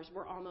floodwaters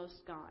were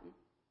almost gone.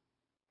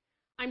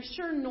 I'm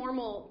sure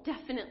normal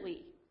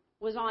definitely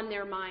was on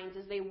their minds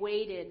as they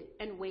waited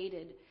and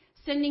waited,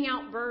 sending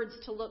out birds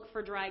to look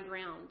for dry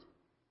ground.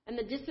 And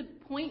the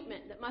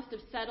disappointment that must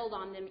have settled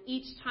on them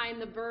each time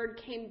the bird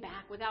came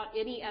back without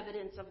any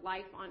evidence of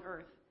life on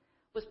earth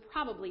was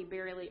probably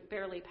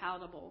barely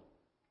palatable.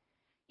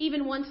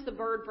 Even once the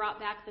bird brought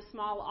back the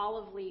small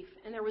olive leaf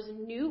and there was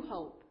new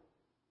hope,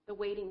 the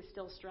waiting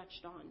still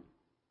stretched on.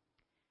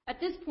 At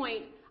this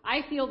point,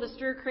 I feel the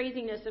stir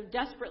craziness of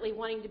desperately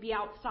wanting to be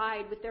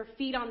outside with their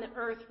feet on the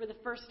earth for the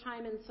first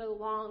time in so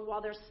long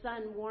while their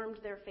sun warmed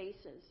their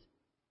faces.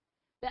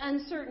 The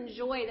uncertain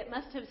joy that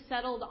must have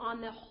settled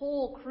on the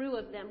whole crew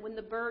of them when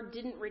the bird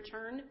didn't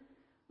return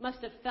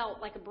must have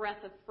felt like a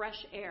breath of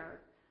fresh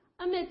air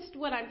amidst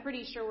what I'm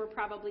pretty sure were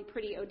probably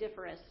pretty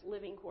odoriferous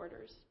living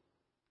quarters.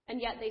 And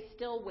yet they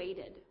still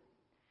waited.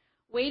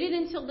 Waited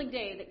until the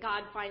day that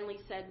God finally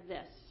said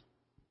this.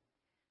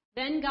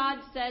 Then God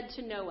said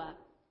to Noah,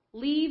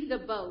 "Leave the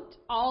boat,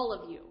 all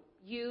of you,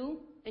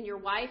 you and your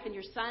wife and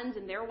your sons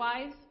and their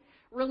wives.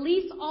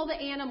 Release all the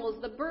animals,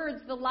 the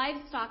birds, the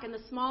livestock, and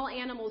the small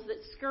animals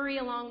that scurry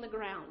along the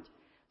ground,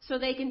 so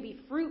they can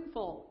be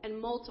fruitful and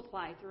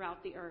multiply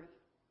throughout the earth."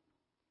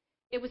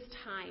 It was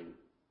time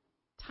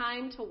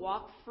to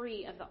walk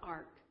free of the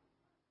ark.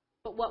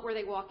 But what were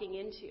they walking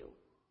into?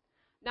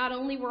 Not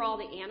only were all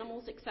the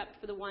animals, except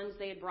for the ones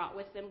they had brought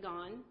with them,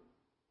 gone,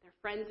 their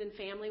friends and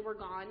family were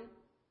gone,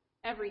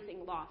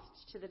 everything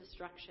lost to the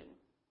destruction.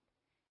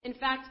 In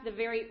fact, the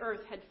very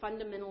earth had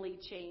fundamentally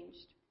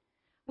changed.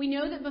 We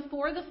know that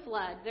before the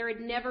flood, there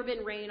had never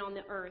been rain on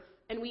the earth,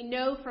 and we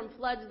know from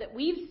floods that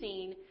we've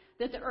seen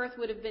that the earth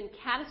would have been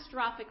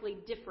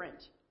catastrophically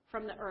different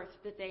from the earth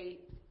that they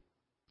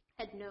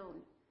had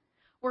known.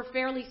 We're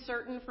fairly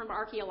certain from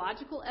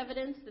archaeological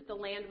evidence that the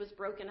land was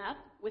broken up,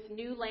 with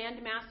new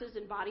land masses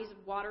and bodies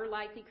of water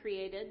likely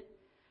created.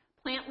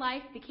 Plant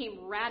life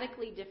became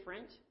radically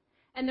different,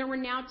 and there were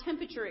now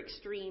temperature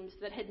extremes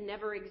that had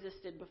never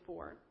existed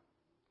before.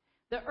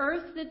 The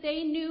earth that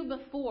they knew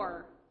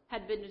before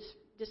had been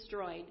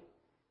destroyed,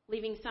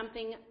 leaving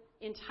something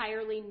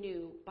entirely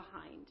new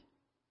behind.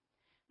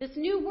 This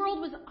new world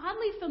was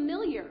oddly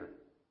familiar,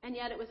 and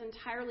yet it was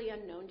entirely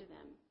unknown to them.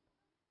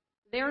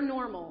 Their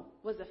normal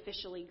was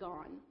officially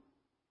gone.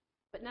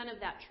 But none of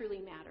that truly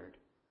mattered.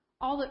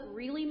 All that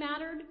really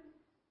mattered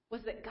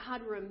was that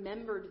God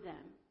remembered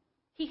them.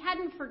 He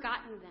hadn't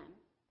forgotten them.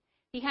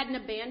 He hadn't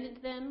abandoned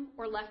them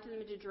or left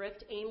them to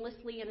drift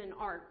aimlessly in an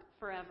ark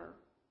forever.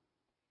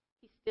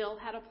 He still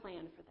had a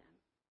plan for them.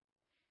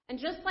 And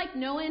just like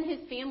Noah and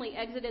his family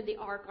exited the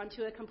ark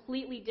onto a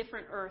completely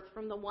different earth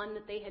from the one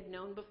that they had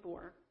known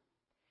before,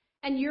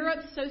 and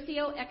Europe's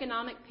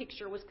socioeconomic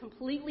picture was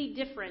completely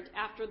different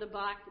after the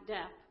Black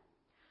Death,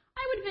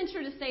 I would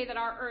venture to say that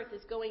our earth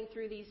is going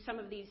through some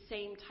of these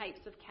same types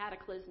of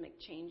cataclysmic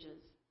changes.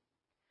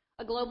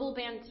 A global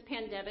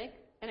pandemic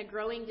and a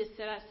growing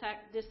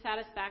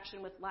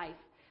dissatisfaction with life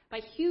by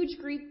huge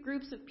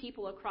groups of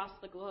people across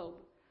the globe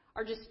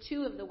are just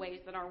two of the ways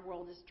that our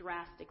world is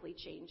drastically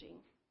changing.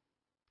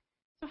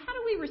 So how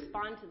do we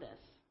respond to this?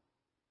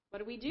 What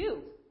do we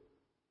do?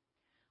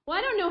 Well,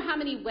 I don't know how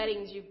many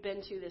weddings you've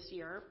been to this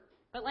year,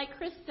 but like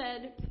Chris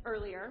said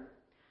earlier,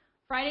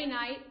 Friday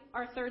night,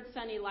 our third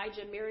son,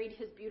 Elijah, married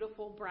his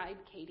beautiful bride,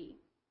 Katie.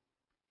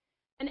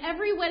 And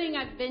every wedding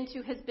I've been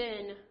to has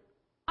been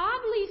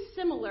oddly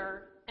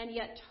similar and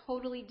yet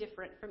totally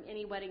different from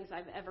any weddings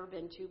I've ever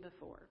been to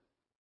before.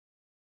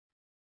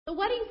 The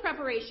wedding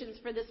preparations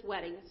for this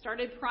wedding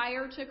started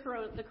prior to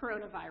the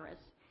coronavirus,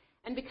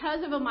 and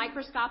because of a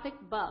microscopic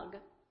bug,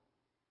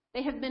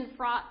 they have been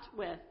fraught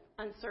with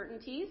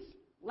uncertainties,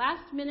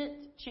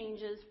 last-minute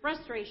changes,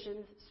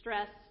 frustrations,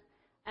 stress,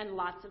 and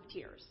lots of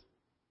tears,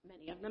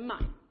 many of them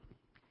mine.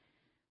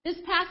 This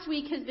past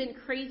week has been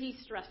crazy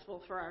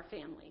stressful for our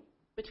family.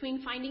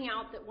 Between finding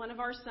out that one of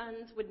our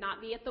sons would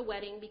not be at the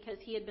wedding because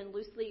he had been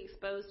loosely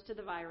exposed to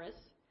the virus,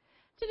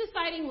 to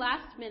deciding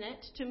last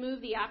minute to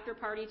move the after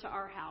party to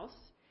our house,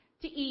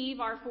 to Eve,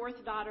 our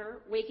fourth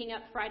daughter, waking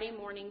up Friday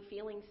morning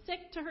feeling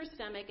sick to her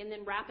stomach and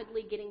then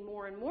rapidly getting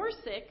more and more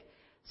sick,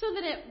 so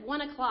that at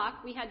 1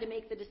 o'clock we had to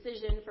make the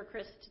decision for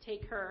Chris to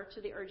take her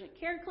to the urgent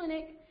care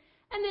clinic,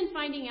 and then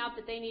finding out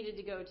that they needed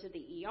to go to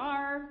the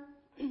ER,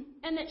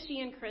 and that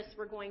she and Chris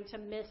were going to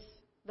miss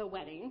the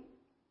wedding.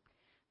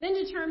 Then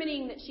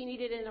determining that she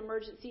needed an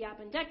emergency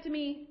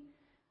appendectomy.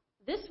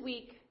 This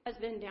week has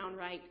been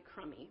downright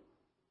crummy.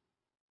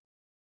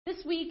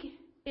 This week,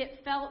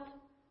 it felt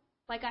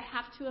like I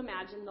have to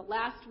imagine the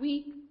last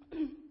week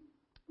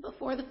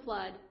before the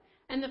flood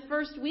and the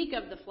first week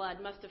of the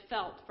flood must have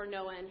felt for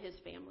Noah and his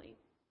family.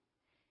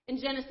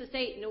 In Genesis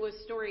 8, Noah's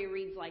story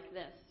reads like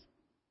this.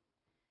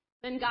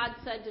 Then God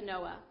said to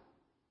Noah,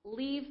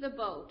 "Leave the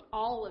boat,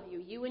 all of you,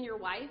 you and your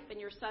wife and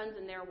your sons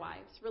and their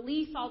wives.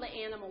 Release all the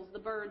animals, the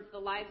birds, the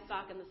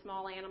livestock, and the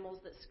small animals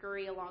that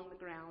scurry along the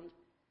ground,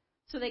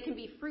 so they can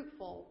be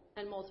fruitful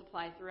and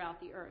multiply throughout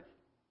the earth."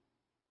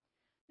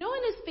 Noah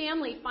and his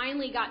family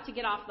finally got to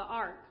get off the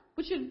ark,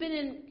 which had been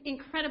an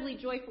incredibly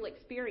joyful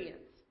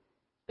experience,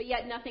 but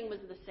yet nothing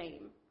was the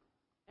same.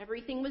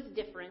 Everything was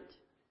different,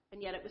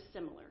 and yet it was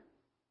similar.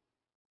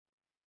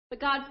 But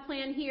God's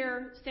plan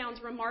here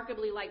sounds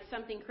remarkably like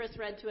something Chris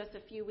read to us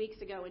a few weeks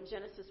ago in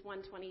Genesis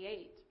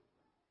 1:28.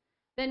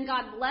 Then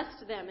God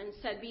blessed them and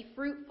said, "Be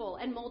fruitful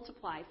and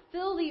multiply,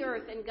 fill the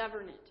earth and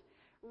govern it.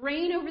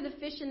 Reign over the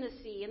fish in the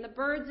sea and the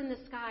birds in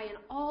the sky and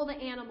all the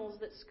animals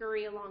that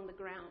scurry along the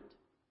ground."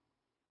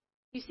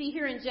 You see,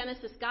 here in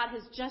Genesis, God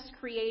has just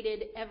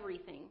created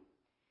everything.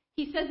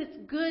 He says it's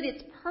good,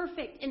 it's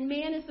perfect, and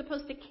man is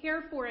supposed to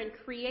care for and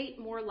create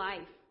more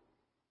life.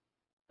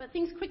 But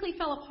things quickly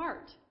fell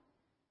apart.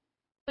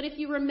 But if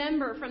you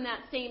remember from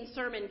that same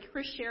sermon,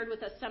 Chris shared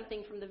with us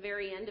something from the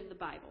very end of the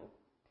Bible.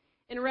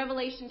 In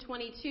Revelation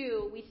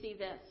 22, we see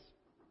this.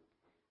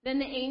 Then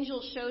the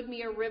angel showed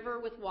me a river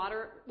with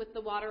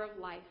the water of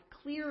life,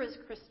 clear as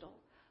crystal,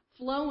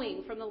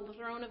 flowing from the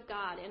throne of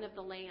God and of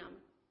the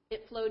Lamb.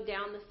 It flowed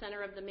down the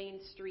center of the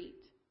main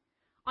street.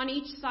 On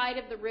each side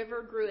of the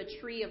river grew a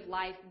tree of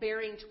life,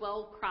 bearing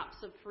 12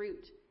 crops of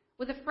fruit,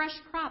 with a fresh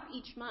crop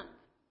each month.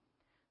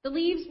 The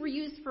leaves were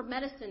used for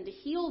medicine to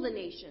heal the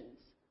nations.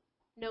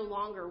 No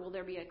longer will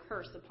there be a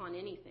curse upon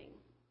anything.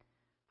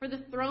 For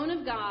the throne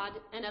of God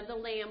and of the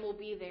Lamb will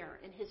be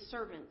there, and his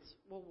servants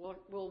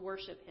will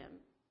worship him.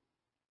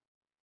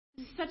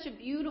 This is such a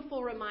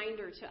beautiful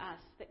reminder to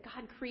us that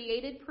God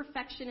created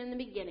perfection in the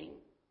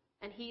beginning,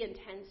 and he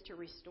intends to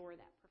restore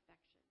that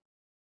perfection.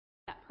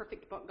 That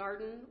perfect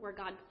garden where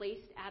God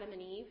placed Adam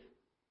and Eve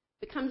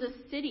becomes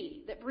a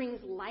city that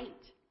brings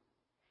light.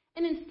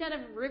 And instead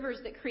of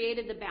rivers that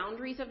created the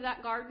boundaries of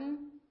that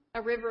garden,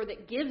 a river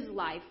that gives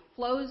life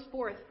flows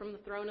forth from the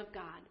throne of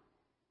God.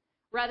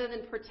 Rather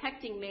than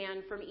protecting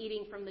man from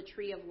eating from the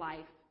tree of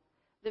life,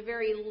 the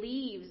very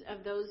leaves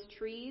of those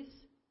trees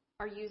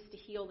are used to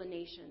heal the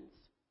nations.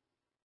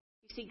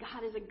 You see,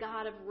 God is a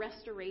God of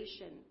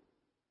restoration.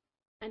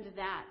 And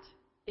that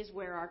is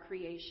where our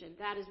creation,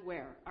 that is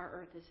where our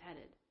earth is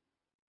headed.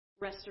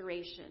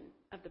 Restoration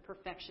of the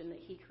perfection that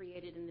he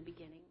created in the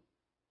beginning.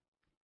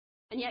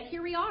 And yet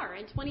here we are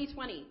in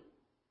 2020.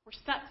 We're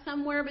stuck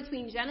somewhere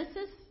between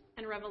Genesis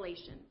and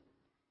Revelation,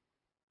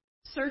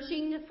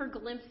 searching for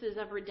glimpses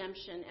of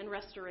redemption and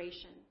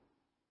restoration.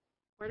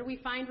 Where do we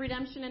find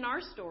redemption in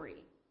our story?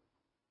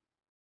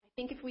 I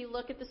think if we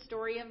look at the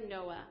story of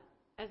Noah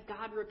as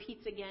God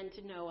repeats again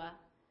to Noah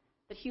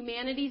that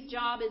humanity's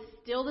job is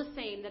still the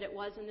same that it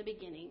was in the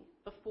beginning,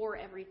 before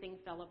everything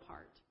fell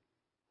apart.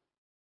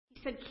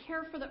 He said,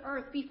 care for the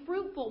earth, be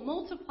fruitful,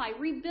 multiply,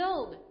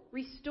 rebuild,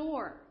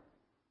 restore.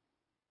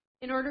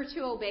 In order to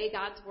obey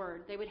God's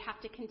word, they would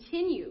have to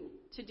continue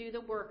to do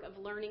the work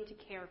of learning to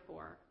care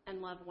for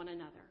and love one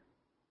another.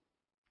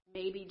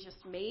 Maybe, just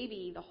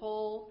maybe, the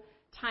whole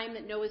time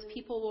that Noah's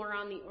people were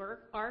on the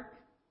ark,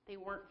 they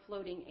weren't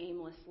floating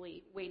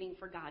aimlessly, waiting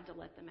for God to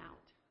let them out.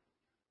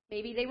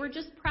 Maybe they were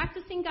just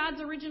practicing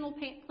God's original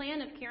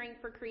plan of caring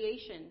for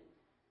creation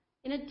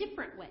in a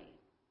different way.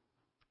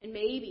 And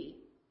maybe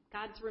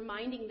God's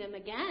reminding them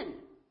again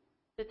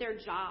that their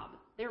job,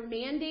 their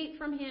mandate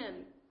from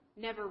Him,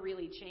 never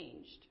really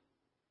changed.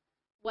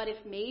 What if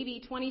maybe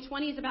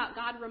 2020 is about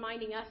God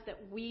reminding us that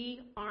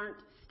we aren't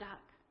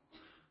stuck?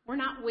 We're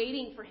not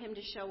waiting for Him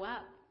to show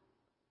up.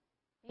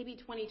 Maybe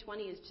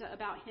 2020 is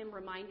about Him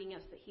reminding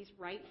us that He's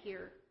right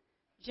here,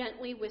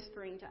 gently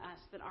whispering to us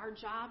that our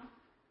job,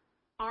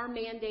 our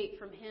mandate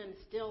from Him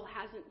still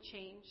hasn't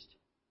changed.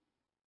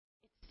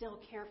 It's still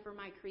care for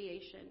my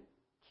creation,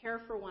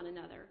 care for one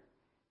another,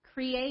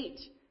 create,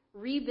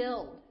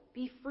 rebuild,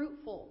 be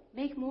fruitful,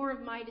 make more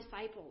of my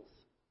disciples.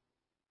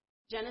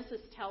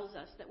 Genesis tells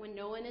us that when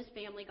Noah and his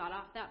family got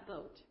off that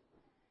boat,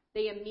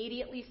 they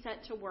immediately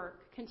set to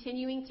work,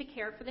 continuing to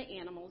care for the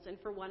animals and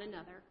for one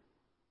another.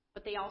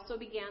 But they also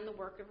began the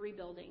work of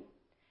rebuilding.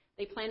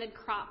 They planted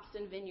crops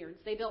and vineyards.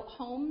 They built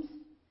homes.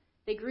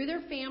 They grew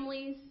their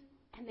families.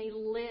 And they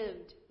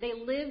lived. They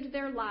lived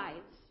their lives.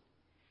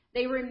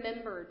 They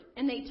remembered.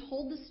 And they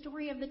told the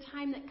story of the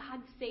time that God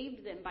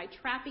saved them by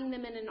trapping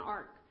them in an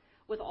ark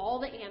with all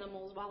the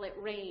animals while it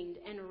rained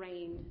and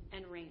rained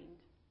and rained.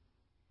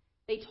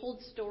 They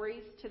told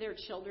stories to their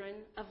children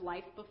of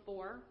life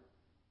before.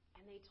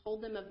 And they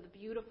told them of the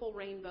beautiful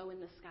rainbow in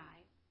the sky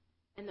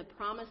and the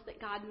promise that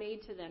God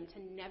made to them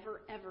to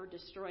never, ever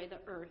destroy the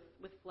earth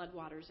with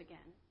floodwaters again.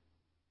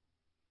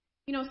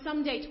 You know,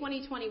 someday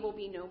 2020 will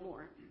be no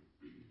more.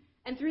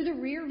 And through the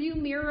rearview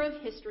mirror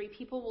of history,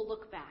 people will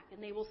look back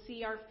and they will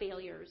see our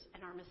failures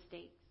and our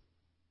mistakes.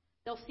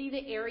 They'll see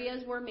the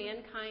areas where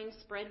mankind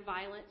spread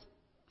violence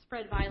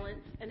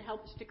and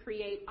helped to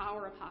create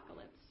our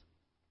apocalypse.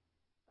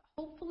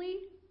 But hopefully,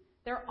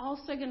 they're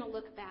also going to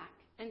look back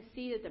and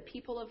see that the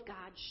people of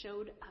God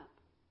showed up,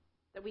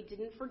 that we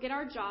didn't forget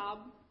our job,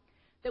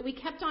 that we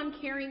kept on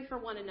caring for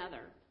one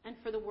another and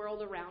for the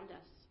world around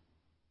us,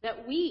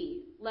 that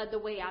we led the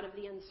way out of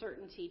the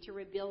uncertainty to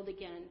rebuild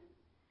again.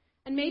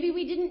 And maybe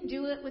we didn't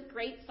do it with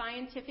great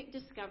scientific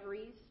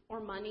discoveries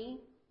or money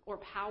or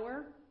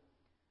power,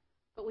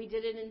 but we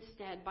did it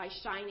instead by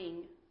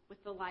shining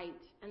with the light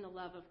and the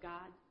love of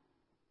God.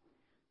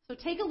 So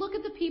take a look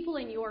at the people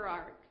in your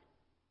ark.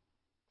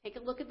 Take a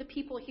look at the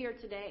people here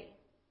today.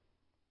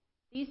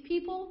 These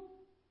people,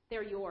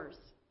 they're yours.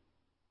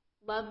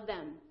 Love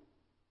them.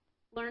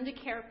 Learn to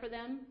care for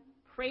them.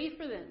 Pray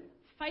for them.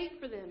 Fight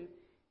for them.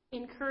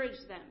 Encourage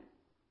them.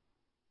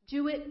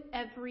 Do it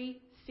every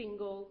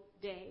single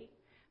day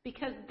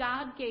because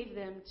God gave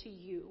them to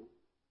you.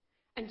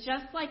 And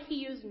just like He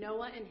used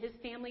Noah and his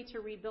family to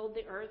rebuild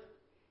the earth,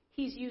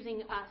 He's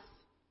using us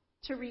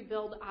to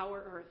rebuild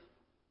our earth,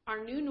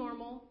 our new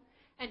normal,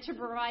 and to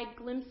provide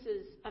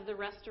glimpses of the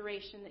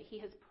restoration that He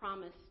has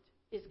promised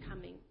is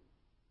coming.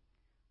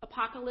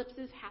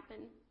 Apocalypses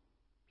happen.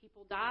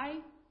 People die.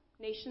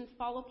 Nations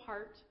fall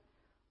apart.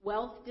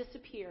 Wealth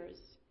disappears.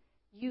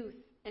 Youth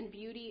and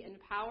beauty and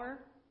power,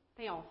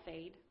 they all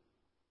fade.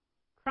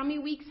 Crummy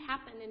weeks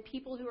happen, and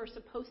people who are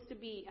supposed to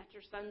be at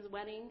your son's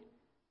wedding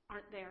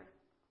aren't there.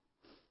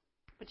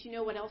 But you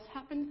know what else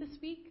happened this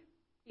week?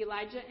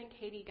 Elijah and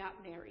Katie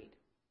got married,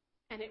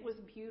 and it was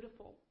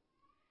beautiful.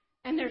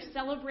 And their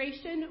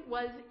celebration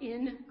was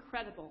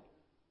incredible.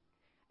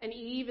 And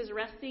Eve is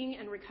resting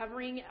and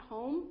recovering at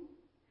home,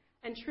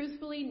 and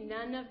truthfully,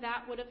 none of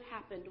that would have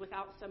happened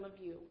without some of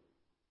you.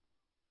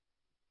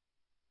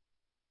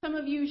 Some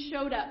of you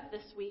showed up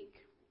this week,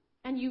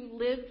 and you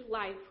lived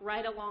life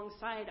right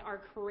alongside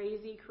our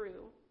crazy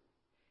crew.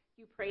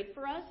 You prayed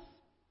for us,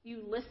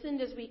 you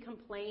listened as we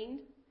complained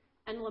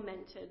and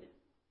lamented,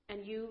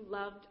 and you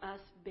loved us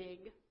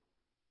big.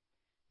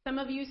 Some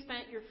of you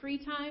spent your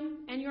free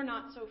time and your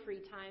not so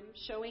free time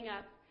showing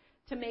up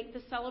to make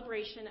the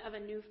celebration of a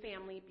new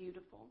family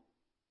beautiful.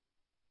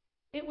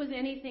 It was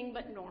anything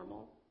but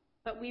normal,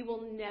 but we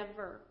will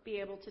never be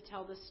able to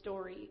tell the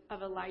story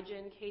of Elijah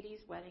and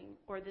Katie's wedding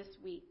or this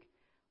week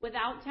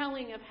without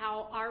telling of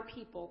how our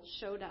people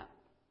showed up,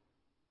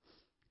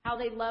 how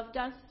they loved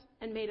us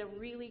and made a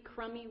really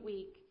crummy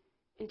week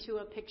into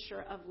a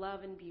picture of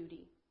love and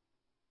beauty.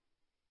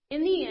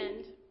 In the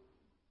end,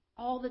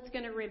 all that's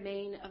going to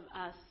remain of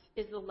us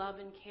is the love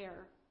and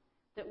care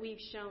that we've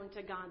shown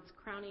to God's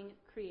crowning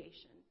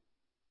creation,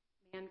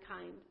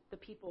 mankind, the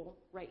people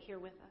right here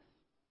with us.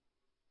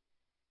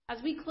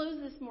 As we close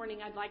this morning,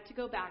 I'd like to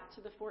go back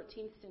to the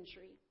 14th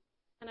century,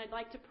 and I'd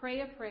like to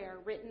pray a prayer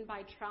written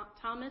by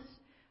Thomas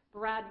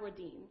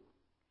Bradwardine.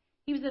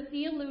 He was a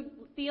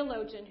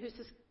theologian who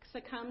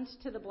succumbed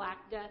to the Black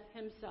Death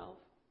himself.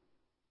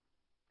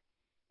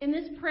 In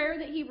this prayer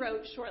that he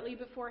wrote shortly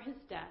before his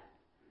death,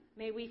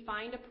 may we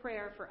find a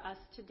prayer for us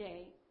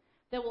today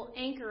that will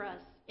anchor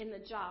us in the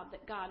job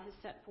that God has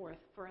set forth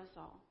for us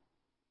all.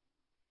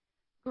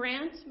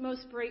 Grant,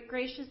 most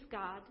gracious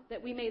God,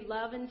 that we may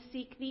love and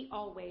seek thee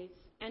always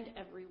and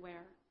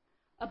everywhere,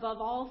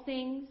 above all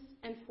things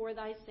and for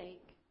thy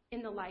sake,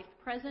 in the life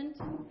present,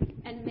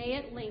 and may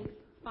at length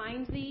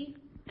find thee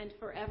and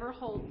forever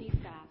hold thee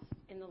fast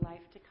in the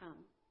life to come.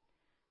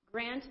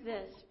 Grant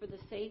this for the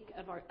sake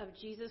of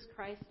Jesus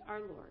Christ our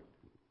Lord.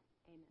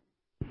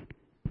 Amen.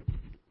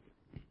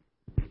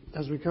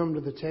 As we come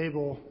to the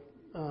table,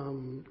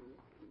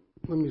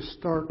 let me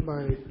start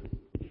by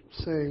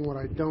saying what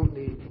I don't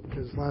need,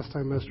 because last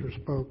time Esther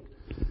spoke,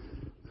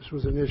 this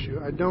was an issue.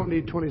 I don't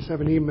need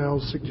 27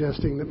 emails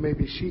suggesting that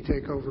maybe she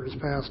take over as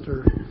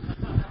pastor,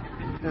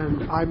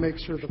 and I make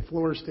sure the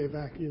floors stay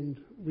vacuumed.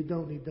 We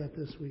don't need that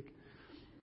this week.